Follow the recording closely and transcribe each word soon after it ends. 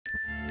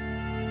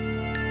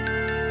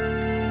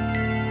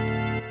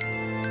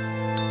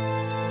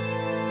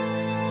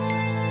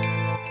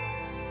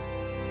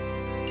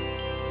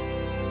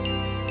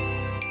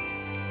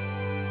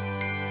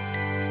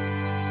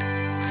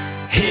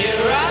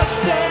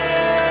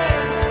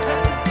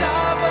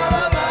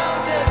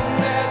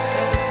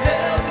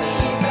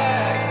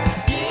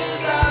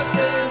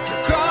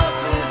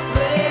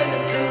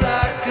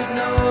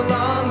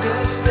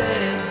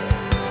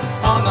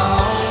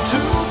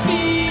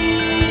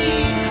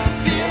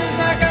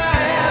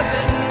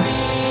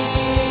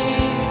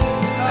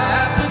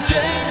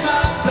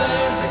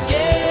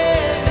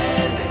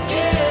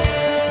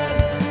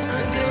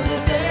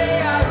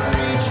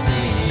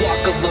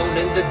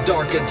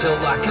look until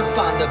I can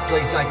find a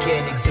place I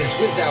can't exist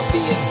without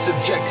being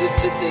subjected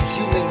to the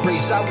human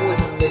race. I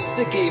wouldn't miss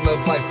the game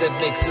of life that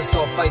makes us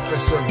all fight for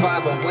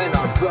survival, when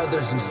our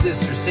brothers and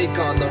sisters take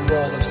on the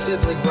role of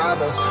sibling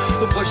rivals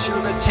who push your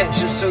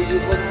attention so you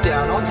look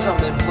down on some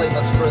and blame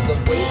us for the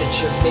way that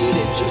you made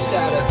it, just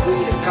out of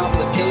greed and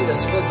complicate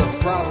us for the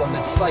problem.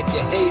 It's like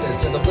you hate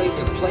us and the way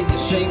you're playing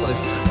is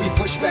shameless. We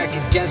push back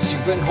against you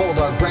and hold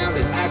our ground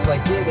and act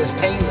like it is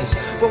painless,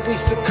 but we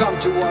succumb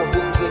to our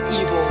wounds and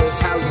evil is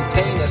how you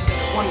paint us.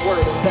 One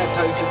word and that's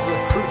how you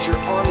recruit your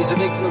armies of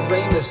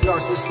ignoramus,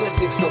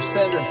 narcissistic,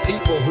 self-centered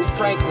people who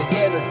frankly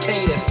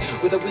entertain us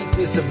with a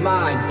weakness of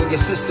mind when you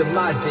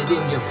systemized it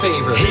in your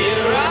favor.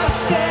 Here I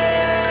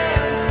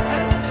stand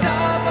at the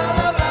top of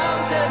the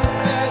mountain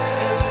that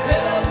has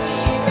held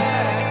me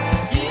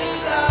back.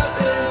 Years I've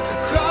been to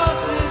cross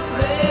this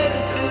land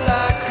until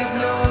I could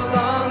no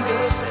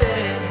longer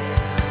stand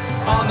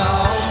on my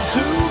own 2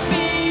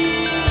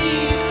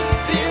 feet.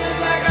 Feelings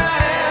like I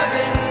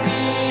haven't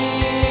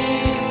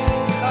been.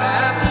 I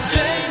have to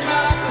change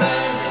my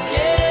plans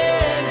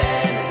again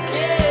and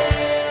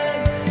again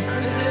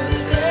until the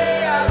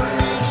day I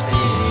reach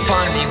the end.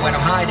 Find me when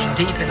I'm hiding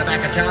deep in the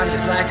back of town.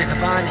 It's lack of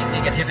confining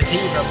negativity,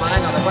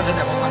 relying on the ones that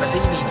never want to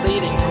see me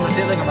bleeding. From the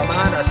ceiling of my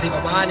mind I see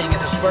my whining, and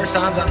there's worse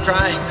times I'm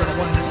trying for the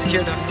ones that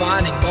secure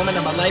defining moment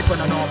of my life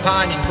when I know I'm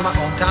pining for my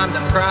own time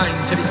that I'm crying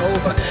to be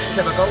over.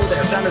 Never go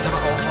there, standards of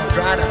my own flow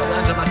dried out. I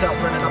run to myself,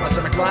 running on my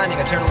stomach lining.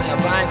 Eternally I'm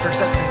vying for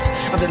acceptance.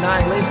 I'm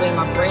denying, labeling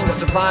my brain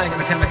that's supplying,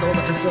 and the chemical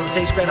that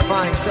facilitates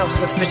gratifying,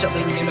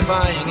 self-sufficiently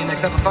unifying and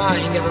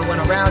exemplifying everyone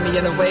around me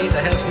in a way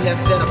that helps me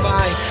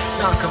identifying,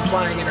 not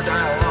complying in a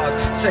dialogue,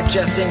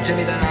 suggesting to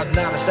me that I'm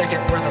not a second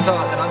worth of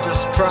thought, that I'm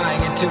just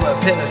prying into a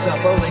pit of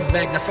self-loathing,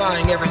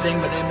 magnifying everything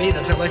within me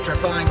that's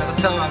electrifying. By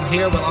the time I'm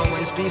here will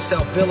always be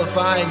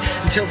self-vilifying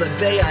until the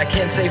day I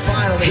can't say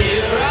finally,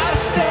 here I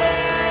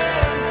stand.